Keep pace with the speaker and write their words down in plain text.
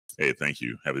Hey, thank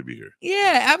you. Happy to be here.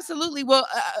 Yeah, absolutely. Well,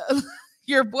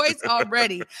 your voice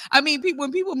already. I mean,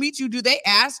 when people meet you, do they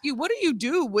ask you, what do you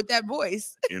do with that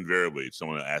voice? Invariably,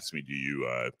 someone asks me, do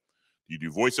you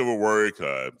do voiceover work?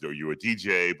 Are you a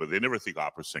DJ? But they never think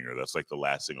opera singer. That's like the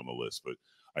last thing on the list. But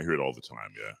I hear it all the time.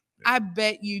 Yeah. I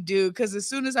bet you do, because as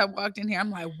soon as I walked in here, I'm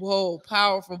like, whoa,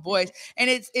 powerful voice. And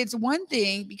it's one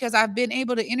thing because I've been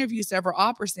able to interview several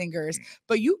opera singers,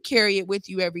 but you carry it with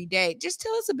you every day. Just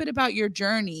tell us a bit about your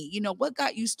journey. What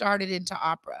got you started into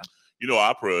opera?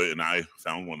 Opera and I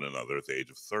found one another at the age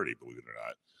of 30, believe it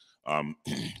or not.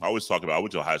 I always talk about, I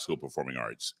went to high school performing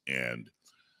arts, and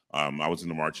I was in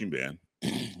the marching band,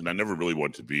 and I never really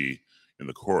wanted to be in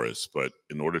the chorus, but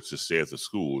in order to stay at the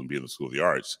school and be in the School of the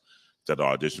Arts that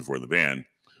I auditioned for in the band,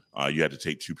 you had to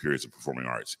take 2 periods of performing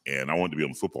arts. And I wanted to be on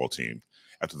the football team.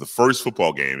 After the first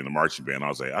football game in the marching band, I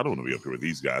was like, I don't want to be up here with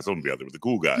these guys. I want to be out there with the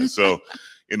cool guys. So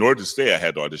in order to stay, I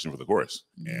had to audition for the chorus.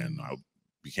 And I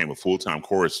became a full-time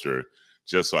chorister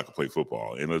just so I could play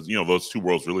football. And, those two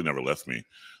worlds really never left me.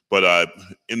 But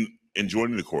in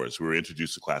joining the chorus, we were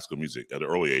introduced to classical music at an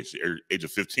early age. At the age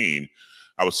of 15,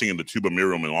 I was singing the tuba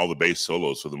miriam and all the bass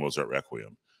solos for the Mozart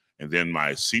Requiem. And then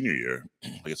my senior year,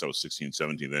 I guess I was 16,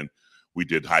 17 then, we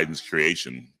did Haydn's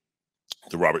Creation,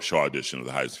 the Robert Shaw edition of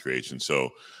the Haydn's Creation. So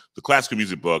the classical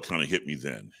music bug kind of hit me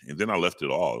then. And then I left it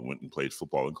all and went and played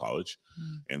football in college.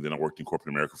 And then I worked in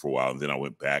corporate America for a while. And then I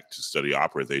went back to study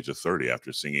opera at the age of 30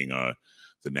 after singing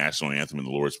the national anthem and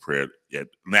the Lord's Prayer at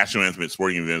national anthem at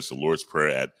sporting events, the Lord's Prayer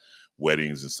at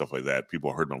weddings and stuff like that.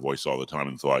 People heard my voice all the time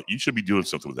and thought, you should be doing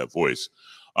something with that voice.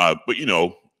 But,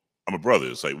 I'm a brother.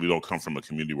 It's like we don't come from a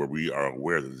community where we are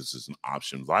aware that this is an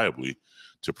option viably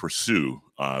to pursue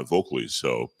vocally.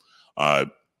 So,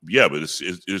 yeah, but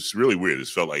it's really weird.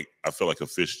 I felt like a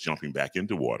fish jumping back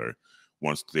into water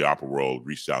once the opera world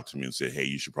reached out to me and said, hey,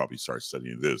 you should probably start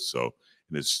studying this. So,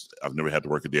 and I've never had to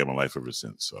work a day in my life ever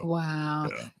since. So, wow.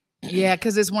 Yeah,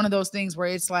 because it's one of those things where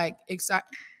it's like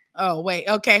oh, wait.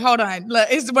 Okay, hold on.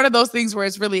 It's one of those things where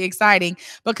it's really exciting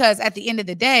because at the end of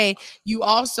the day, you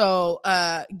also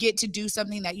get to do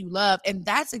something that you love. And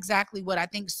that's exactly what I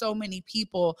think so many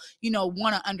people,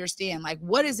 want to understand. Like,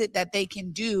 what is it that they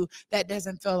can do that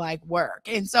doesn't feel like work?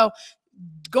 And so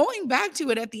going back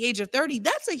to it at the age of 30,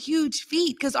 that's a huge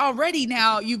feat because already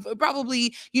now you've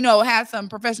probably, had some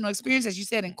professional experience, as you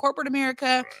said, in corporate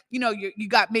America. You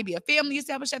got maybe a family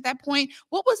established at that point.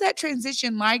 What was that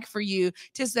transition like for you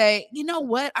to say, you know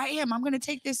what, I'm going to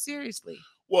take this seriously?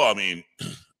 Well, I mean,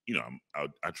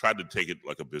 I tried to take it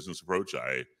like a business approach.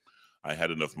 I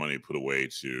had enough money put away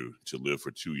to live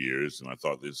for 2 years, and I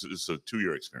thought this is a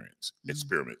 2-year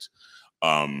experiment.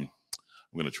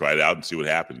 I'm going to try it out and see what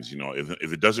happens.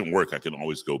 If it doesn't work, I can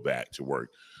always go back to work.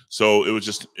 So it was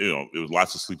just, it was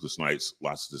lots of sleepless nights,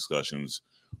 lots of discussions,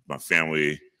 my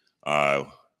family. Yeah,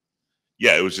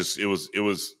 it was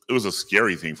a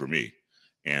scary thing for me.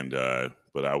 And,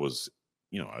 but I was,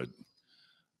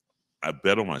 I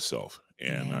bet on myself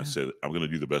and I said, I'm going to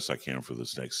do the best I can for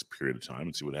this next period of time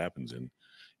and see what happens. And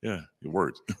yeah, it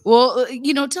worked. Well,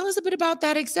 tell us a bit about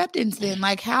that acceptance then.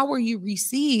 Like, how were you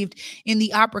received in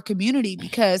the opera community?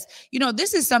 Because,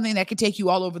 this is something that could take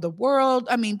you all over the world.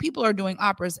 I mean, people are doing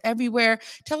operas everywhere.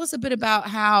 Tell us a bit about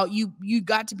how you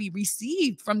got to be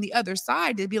received from the other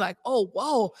side to be like, oh,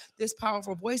 whoa, this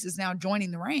powerful voice is now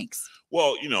joining the ranks.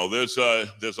 Well,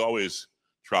 there's always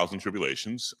trials and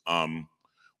tribulations. When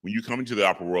you come into the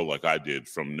opera world like I did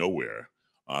from nowhere,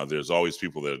 there's always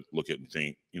people that look at and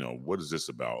think, what is this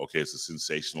about? Okay, it's a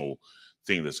sensational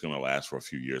thing that's going to last for a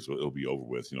few years, but it'll be over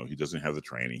with. He doesn't have the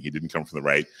training. He didn't come from the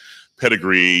right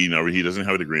pedigree. He doesn't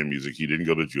have a degree in music. He didn't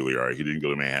go to Juilliard. He didn't go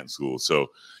to Manhattan School. So,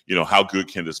 how good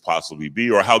can this possibly be,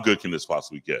 or how good can this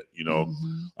possibly get?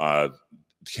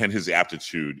 Can his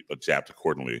aptitude adapt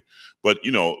accordingly? But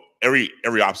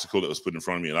every obstacle that was put in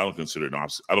front of me, and I don't consider an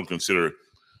obstacle.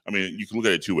 I mean, you can look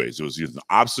at it two ways. It was either an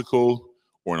obstacle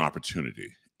or an opportunity.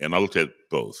 And I looked at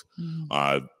both.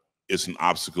 It's an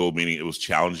obstacle, meaning it was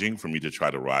challenging for me to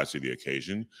try to rise to the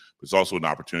occasion. But it's also an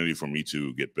opportunity for me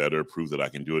to get better, prove that I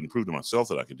can do it, and prove to myself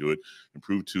that I can do it, and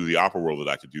prove to the opera world that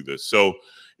I could do this. So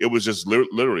it was just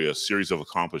literally a series of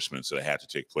accomplishments that had to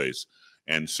take place.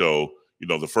 And so,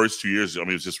 the first 2 years, it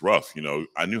was just rough.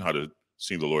 I knew how to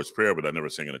sing the Lord's Prayer, but I never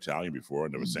sang in Italian before. I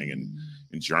never sang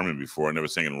in German before. I never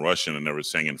sang in Russian. I never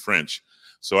sang in French.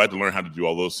 So I had to learn how to do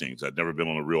all those things. I'd never been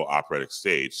on a real operatic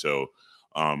stage. So,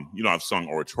 I've sung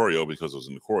oratorio because I was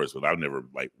in the chorus, but I've never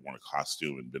worn a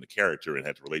costume and been a character and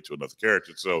had to relate to another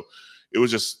character. So it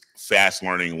was just fast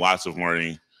learning, lots of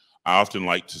learning. I often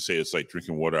like to say it's like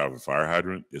drinking water out of a fire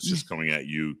hydrant. It's just coming at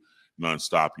you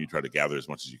nonstop, and you try to gather as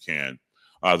much as you can.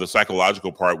 The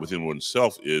psychological part within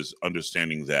oneself is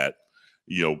understanding that,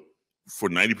 you know, for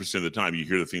 90% of the time, you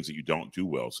hear the things that you don't do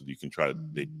well, so you can try to,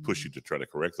 they push you to try to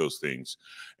correct those things.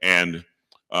 And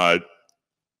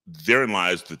therein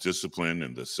lies the discipline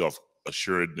and the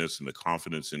self-assuredness and the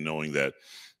confidence in knowing that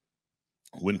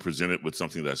when presented with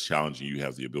something that's challenging, you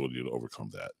have the ability to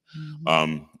overcome that.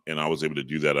 And I was able to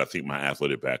do that. I think my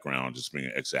athletic background, just being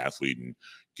an ex-athlete and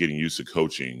getting used to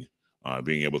coaching,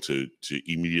 being able to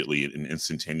immediately and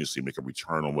instantaneously make a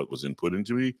return on what was input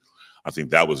into me, I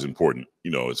think that was important, you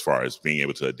know, as far as being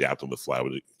able to adapt on the fly,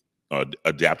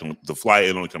 adapt on the fly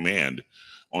and on command,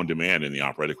 on demand in the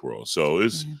operatic world. So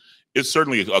it's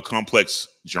certainly a complex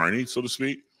journey, so to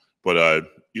speak, but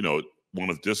you know, one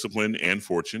of discipline and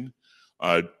fortune.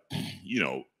 You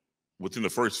know, within the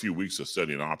first few weeks of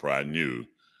studying opera, I knew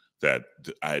that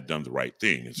I had done the right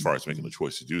thing as far as making the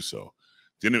choice to do so.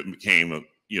 Then it became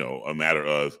a matter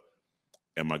of,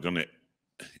 am I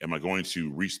going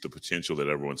to reach the potential that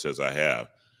everyone says I have?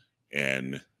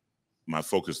 And my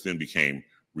focus then became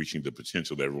reaching the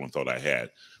potential that everyone thought I had,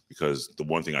 because the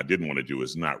one thing I didn't want to do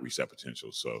is not reach that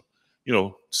potential. So, you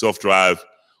know, self-drive,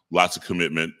 lots of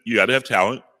commitment. You got to have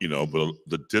talent, you know, but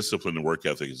the discipline and work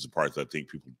ethic is the part that I think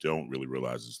people don't really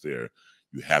realize is there.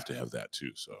 You have to have that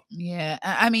too. So yeah,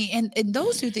 I mean, and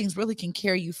those two things really can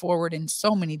carry you forward in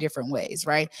so many different ways,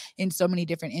 right? In so many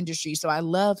different industries. So I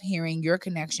love hearing your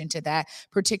connection to that,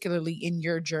 particularly in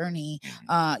your journey.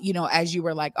 You know, as you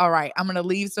were like, all right, I'm going to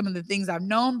leave some of the things I've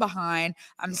known behind.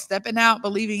 I'm stepping out,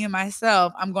 believing in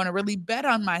myself. I'm going to really bet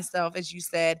on myself, as you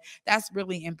said. That's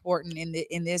really important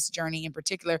in this journey in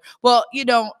particular. Well, you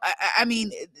know, I mean,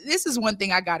 this is one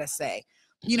thing I gotta say.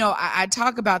 You know, I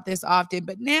talk about this often,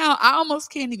 but now I almost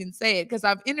can't even say it because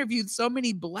I've interviewed so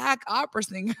many Black opera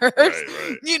singers,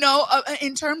 right. you know,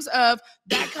 in terms of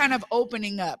that kind of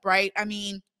opening up, right? I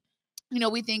mean, you know,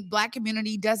 we think Black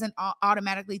community doesn't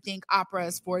automatically think opera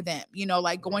is for them. You know,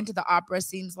 like going to the opera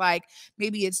seems like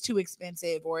maybe it's too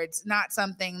expensive or it's not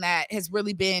something that has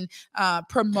really been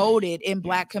promoted in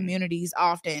Black communities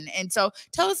often. And so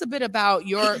tell us a bit about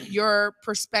your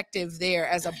perspective there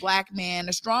as a Black man,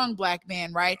 a strong Black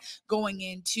man, right? Going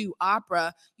into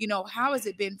opera, you know, how has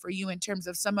it been for you in terms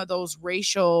of some of those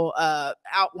racial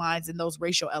outlines and those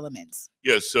racial elements?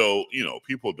 Yeah, so, you know,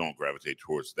 people don't gravitate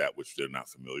towards that which they're not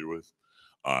familiar with.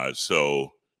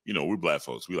 So, you know, we're Black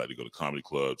folks. We like to go to comedy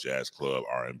club, jazz club,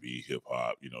 R&B, hip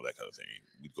hop, you know, that kind of thing.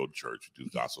 We go to church, we do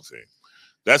the gospel thing.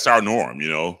 That's our norm, you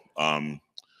know.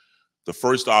 The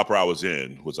first opera I was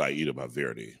in was Aida by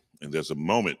Verdi. And there's a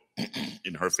moment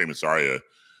in her famous aria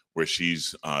where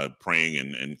she's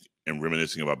praying and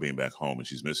reminiscing about being back home and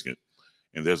she's missing it.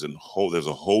 And there's a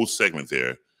whole segment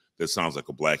there that sounds like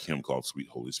a Black hymn called Sweet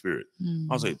Holy Spirit.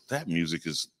 I was like,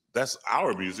 that's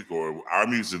our music, or our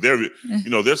music there. You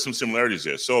know, there's some similarities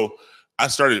there. So I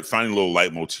started finding little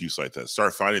leitmotifs like that,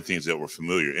 started finding things that were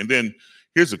familiar. And then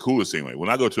here's the coolest thing. Like when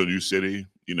I go to a new city,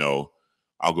 you know,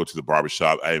 I'll go to the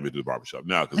barbershop. I haven't been to the barbershop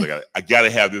now because I gotta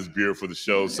have this beard for the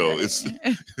show. So it's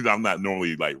I'm not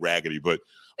normally like raggedy, but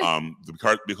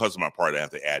because of my part, I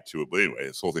have to add to it. But anyway,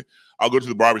 this whole thing. I'll go to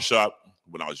the barbershop.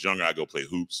 When I was younger, I go play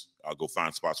hoops. I'll go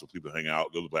find spots where people hang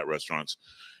out, go to Black restaurants,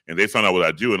 and they find out what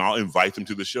I do, and I'll invite them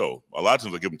to the show. A lot of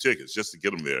times I give them tickets just to get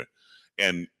them there.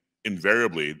 And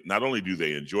invariably, not only do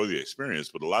they enjoy the experience,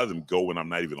 but a lot of them go when I'm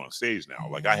not even on stage now.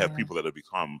 Like I have people that have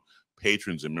become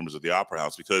patrons and members of the Opera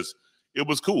House because it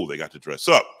was cool. They got to dress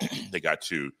up. They got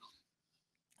to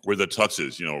wear their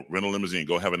tuxes, you know, rent a limousine,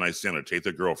 go have a nice dinner, take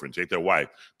their girlfriend, take their wife,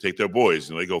 take their boys,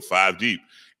 and they go 5 deep.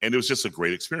 And it was just a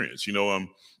great experience. You know,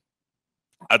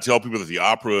 I tell people that the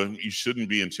opera, you shouldn't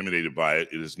be intimidated by it.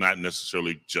 It is not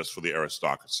necessarily just for the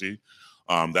aristocracy.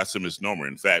 That's a misnomer.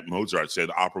 In fact, Mozart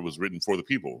said opera was written for the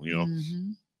people. You know,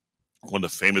 one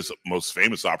of the most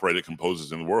famous operatic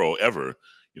composers in the world ever,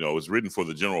 you know, was written for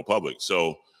the general public.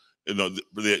 So, you know,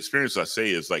 the experience I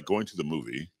say is like going to the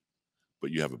movie,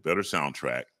 but you have a better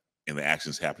soundtrack and the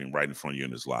action's happening right in front of you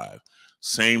and it's live.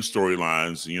 Same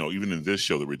storylines, you know, even in this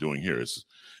show that we're doing here, it's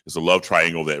a love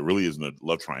triangle that really isn't a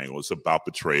love triangle. It's about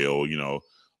betrayal, you know.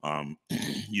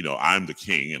 You know, I'm the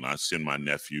king and I send my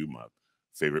nephew, my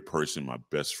favorite person, my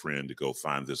best friend, to go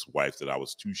find this wife that I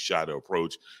was too shy to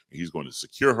approach, and he's going to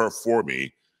secure her for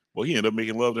me. Well, he ended up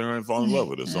making love to her and falling in love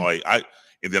with her. So like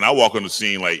and then I walk on the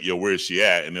scene like, yo, where is she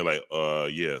at? And they're like,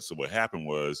 yeah. So what happened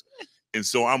was, and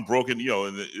so I'm broken, you know,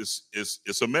 and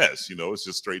it's a mess, you know, it's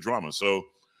just straight drama. So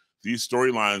these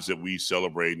storylines that we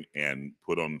celebrate and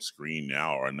put on screen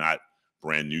now are not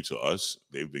brand new to us.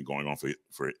 They've been going on for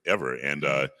forever. And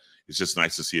it's just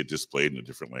nice to see it displayed in a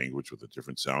different language with a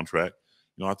different soundtrack.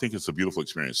 You know, I think it's a beautiful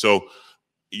experience. So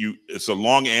it's a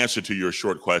long answer to your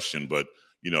short question, but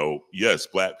yes,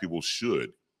 Black people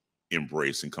should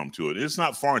embrace and come to it. It's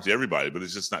not foreign to everybody, but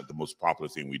it's just not the most popular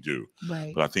thing we do.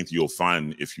 Right. But I think you'll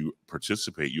find if you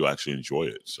participate, you'll actually enjoy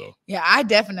it. So yeah, I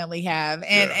definitely have.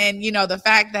 And the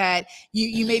fact that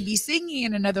you may be singing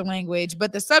in another language,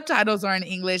 but the subtitles are in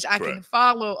English, I can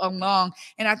follow along.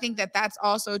 And I think that that's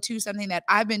also too something that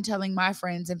I've been telling my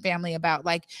friends and family about.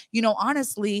 Like,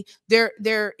 honestly,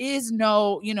 there is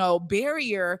no,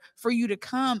 barrier for you to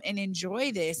come and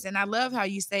enjoy this. And I love how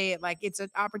you say it, like it's an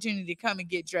opportunity to come and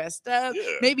get dressed up,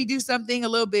 maybe do something a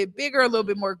little bit bigger, a little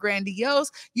bit more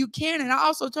grandiose. You can. And I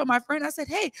also told my friend, I said,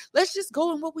 hey, let's just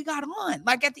go in what we got on.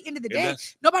 Like at the end of the day,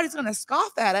 nobody's going to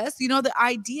scoff at us. The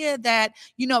idea that,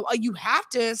 you have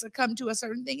to succumb to a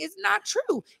certain thing is not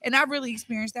true. And I really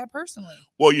experienced that personally.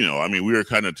 Well, we were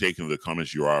kind of taking the come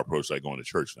as you are approach like going to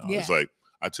church now. It's like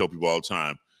I tell people all the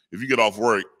time, if you get off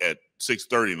work at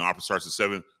 6:30 and the opera starts at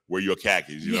 7, wear your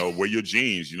khakis, wear your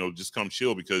jeans, just come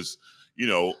chill because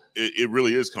it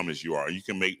really is come as you are. You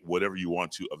can make whatever you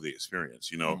want to of the experience.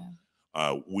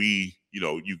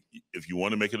 If you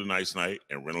want to make it a nice night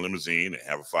and rent a limousine and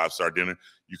have a 5-star dinner,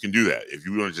 you can do that. If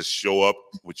you want to just show up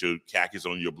with your khakis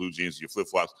on, your blue jeans, your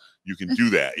flip-flops, you can do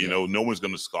that. No one's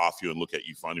going to scoff you and look at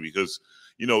you funny because,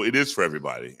 it is for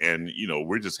everybody. And,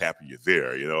 we're just happy you're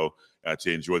there,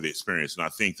 to enjoy the experience. And I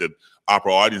think that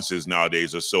opera audiences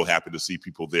nowadays are so happy to see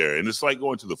people there. And it's like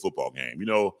going to the football game.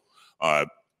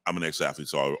 I'm an ex-athlete,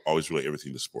 so I always relate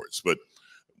everything to sports. But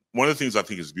one of the things I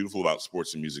think is beautiful about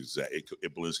sports and music is that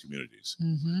it blends communities.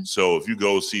 Mm-hmm. So if you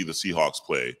go see the Seahawks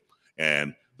play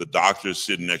and the doctor's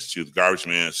sitting next to the garbage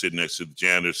man, sitting next to the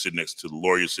janitor, sitting next to the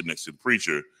lawyer, sitting next to the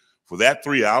preacher, for that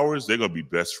 3 hours, they're going to be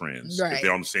best friends if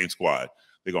they're on the same squad.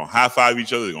 They're going to high-five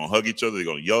each other. They're going to hug each other. They're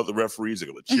going to yell at the referees.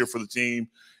 They're going to cheer for the team.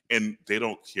 And they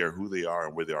don't care who they are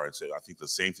and where they are. And I think the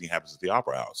same thing happens at the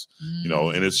Opera House,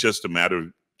 and it's just a matter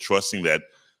of trusting that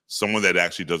someone that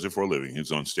actually does it for a living,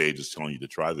 who's on stage, is telling you to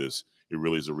try this. It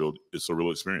really is it's a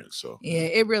real experience. So yeah,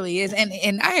 it really is.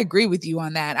 And I agree with you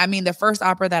on that. I mean, the first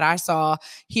opera that I saw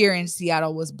here in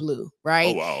Seattle was Blue,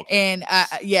 right? Oh, wow. Okay. And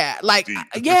like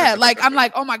I'm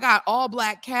like, oh my God, all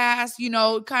Black cast,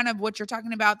 kind of what you're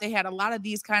talking about. They had a lot of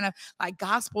these kind of like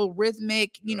gospel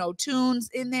rhythmic, tunes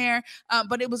in there.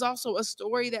 But it was also a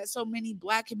story that so many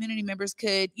Black community members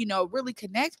could, really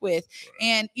connect with.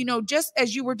 And, just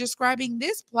as you were describing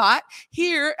this plot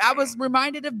here, I was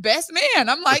reminded of Best Man.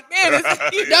 I'm like, man,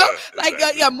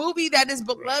 a movie that is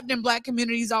beloved in Black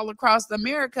communities all across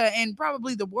America and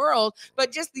probably the world.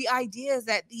 But just the idea is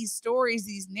that these stories,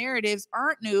 these narratives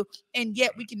aren't new, and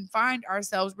yet we can find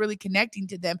ourselves really connecting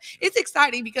to them. It's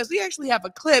exciting because we actually have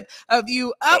a clip of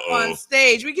you up on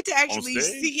stage. We get to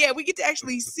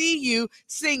actually see you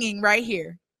singing right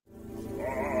here.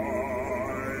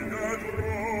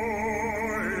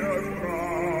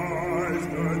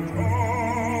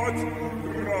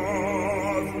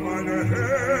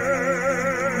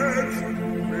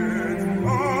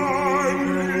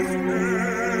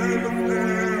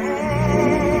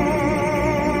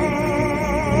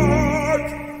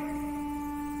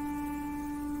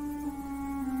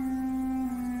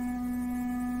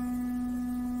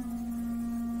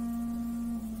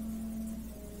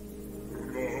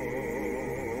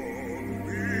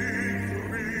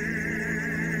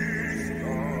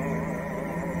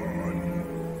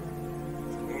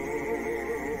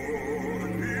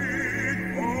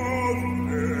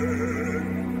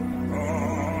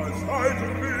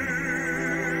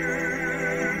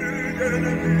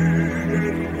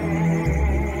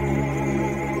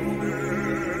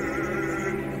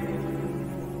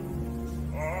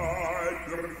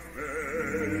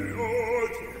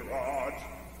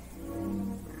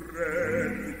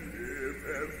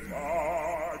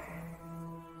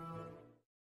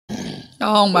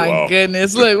 Oh my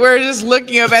goodness. Look, we're just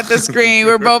looking up at the screen.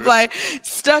 We're both like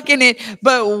stuck in it.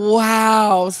 But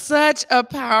wow, such a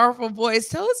powerful voice.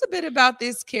 Tell us a bit about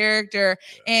this character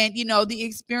and, the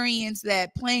experience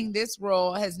that playing this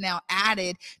role has now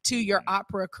added to your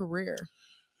opera career.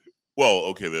 Well,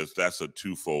 okay, that's a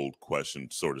twofold question,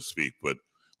 so to speak. But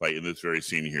like in this very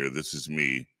scene here, this is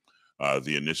me,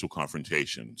 the initial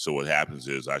confrontation. So what happens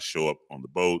is I show up on the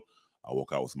boat. I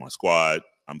walk out with my squad.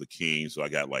 I'm the king. So I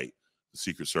got like the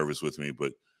Secret Service with me,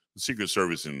 but the Secret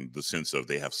Service in the sense of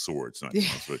they have swords, not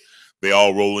guns, but they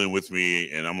all roll in with me.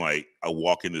 And I'm like, I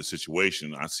walk into the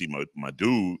situation. I see my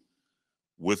dude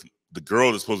with the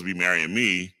girl that's supposed to be marrying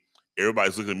me.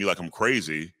 Everybody's looking at me like I'm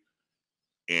crazy.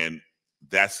 And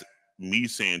that's me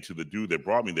saying to the dude that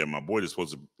brought me there, my boy is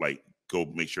supposed to like go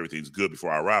make sure everything's good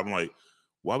before I arrive. I'm like,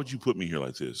 why would you put me here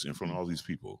like this in front of all these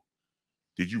people?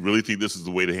 Did you really think this is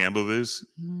the way to handle this?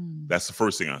 Mm. That's the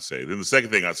first thing I say. Then the second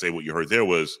thing I say, what you heard there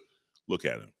was, look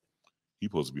at him. He's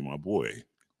supposed to be my boy.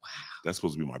 Wow. That's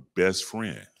supposed to be my best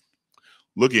friend.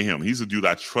 Look at him. He's the dude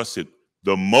I trusted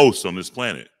the most on this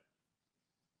planet.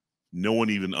 No one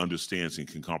even understands and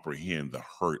can comprehend the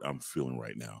hurt I'm feeling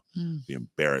right now, the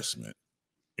embarrassment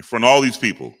in front of all these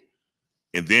people.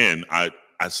 And then I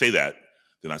say that,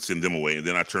 then I send them away, and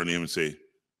then I turn to him and say,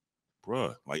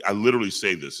 bruh, like I literally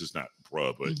say this. It's not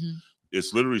bruh, but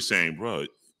it's literally saying, bruh,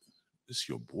 this is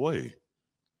your boy.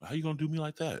 How you gonna do me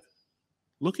like that?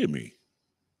 Look at me.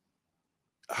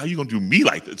 How you gonna do me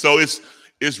like that? So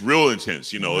it's real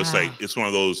intense, you know. It's like it's one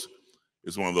of those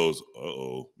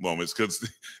moments because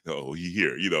he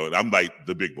here, you know, and I'm like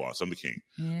the big boss, I'm the king.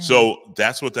 Yeah. So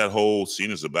that's what that whole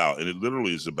scene is about. And it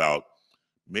literally is about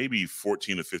maybe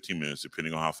 14 to 15 minutes,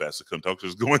 depending on how fast the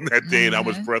conductor's going that day and how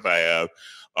much breath I have,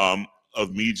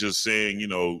 of me just saying, you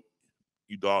know,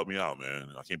 you dogged me out, man.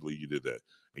 I can't believe you did that.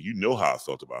 And you know how I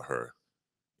felt about her.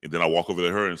 And then I walk over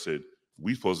to her and said,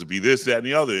 we supposed to be this, that, and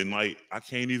the other. And like, I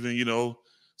can't even, you know,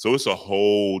 so it's a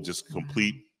whole just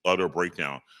complete, utter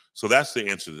breakdown. So that's the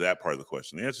answer to that part of the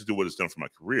question. The answer to what it's done for my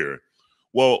career.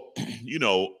 Well, you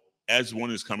know, as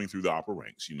one is coming through the opera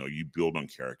ranks, you know, you build on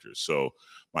characters. So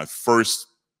my first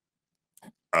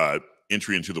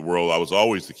entry into the world, I was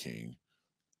always the king.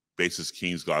 Basis,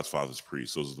 kings, gods, fathers,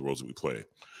 priests. Those are the roles that we play.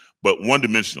 But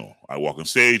one-dimensional. I walk on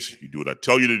stage, you do what I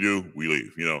tell you to do, we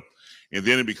leave, you know. And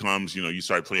then it becomes, you know, you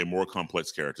start playing more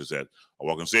complex characters that I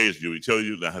walk on stage, do what I tell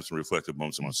you, and I have some reflective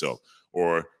moments of myself.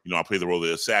 Or, you know, I play the role of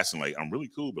the assassin, like, I'm really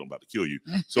cool, but I'm about to kill you.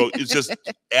 So it's just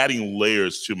adding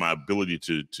layers to my ability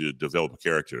to develop a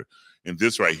character. And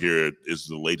this right here is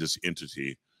the latest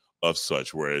entity of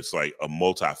such, where it's like a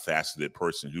multifaceted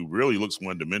person who really looks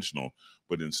one-dimensional,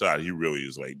 but inside he really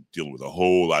is like dealing with a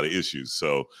whole lot of issues.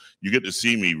 So you get to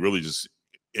see me really just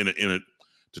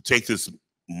to take this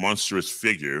monstrous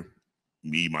figure,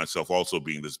 me, myself also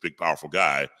being this big, powerful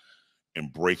guy,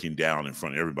 and breaking down in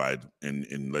front of everybody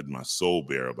and letting my soul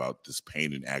bear about this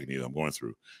pain and agony that I'm going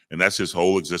through. And that's his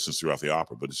whole existence throughout the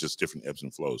opera, but it's just different ebbs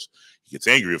and flows. He gets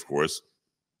angry, of course.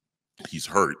 He's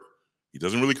hurt. He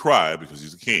doesn't really cry because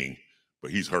he's a king,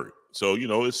 but he's hurt. So, you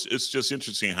know, it's just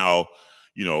interesting how,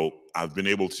 you know, I've been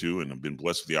able to, and I've been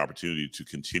blessed with the opportunity to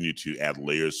continue to add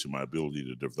layers to my ability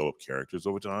to develop characters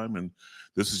over time. And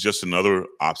this is just another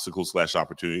obstacle /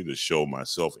 opportunity to show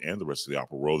myself and the rest of the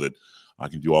opera world that I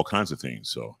can do all kinds of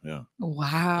things. So, yeah.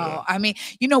 Wow. Yeah. I mean,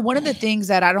 you know, one of the things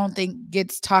that I don't think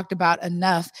gets talked about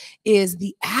enough is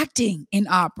the acting in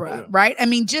opera, right? I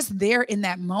mean, just there in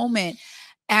that moment,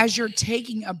 as you're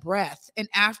taking a breath and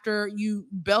after you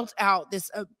belt out this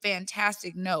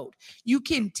fantastic note, you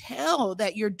can tell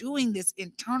that you're doing this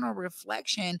internal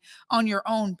reflection on your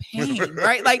own pain,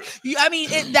 right? Like, I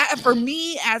mean, that for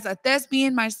me as a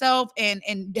thespian myself and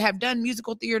have done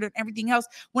musical theater and everything else,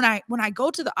 when I go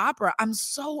to the opera, I'm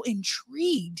so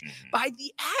intrigued by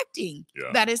the acting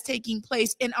that is taking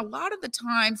place. And a lot of the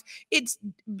times it's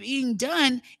being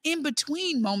done in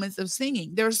between moments of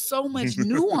singing. There's so much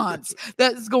nuance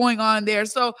that's going on there.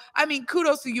 So, I mean,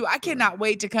 kudos to you. I cannot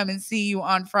wait to come and see you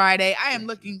on Friday. I am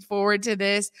looking forward to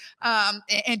this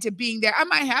and to being there. I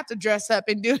might have to dress up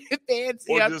and do it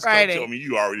fancy on Friday. Tell me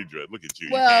you already dressed. Look at you.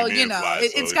 Well, you know,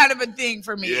 it's kind of a thing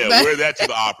for me. Yeah, wear that to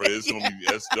the opera. It's gonna be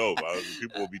that's dope.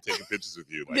 People will be taking pictures of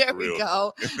you. Like, there we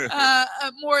go.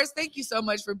 Morris, thank you so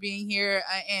much for being here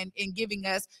and giving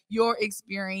us your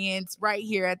experience right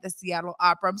here at the Seattle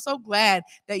Opera. I'm so glad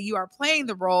that you are playing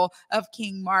the role of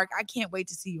King Marke. I can't wait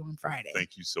to see you on Friday.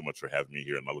 Thank you so much for having me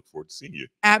here, and I look forward to seeing you.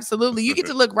 Absolutely. You get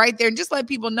to look right there and just let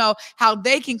people know how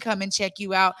they can come and check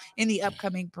you out in the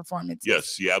upcoming performances. Yes,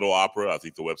 Seattle Opera. I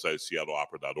think the website is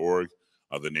seattleopera.org.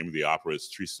 The name of the opera is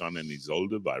Tristan and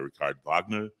Isolde by Richard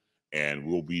Wagner, and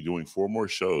we'll be doing 4 more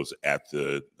shows at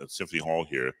the Symphony Hall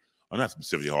here. Oh, not the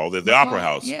Symphony Hall, the Opera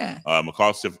House. Yeah.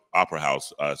 McCall Opera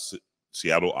House,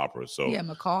 Seattle Opera. So yeah,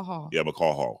 McCall Hall. Yeah,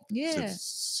 McCall Hall. Yeah.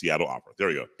 Seattle Opera. There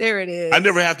you go. There it is. I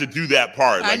never have to do that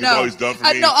part. Like, I know. It's always done for me.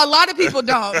 I know a lot of people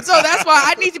don't. So that's why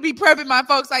I need to be prepping my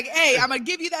folks like, hey, I'm going to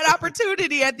give you that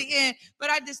opportunity at the end. But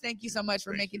I just thank you so much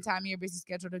for making time in your busy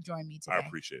schedule to join me today. I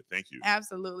appreciate it. Thank you.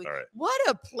 Absolutely. All right. What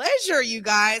a pleasure, you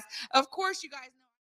guys. Of course, you guys know.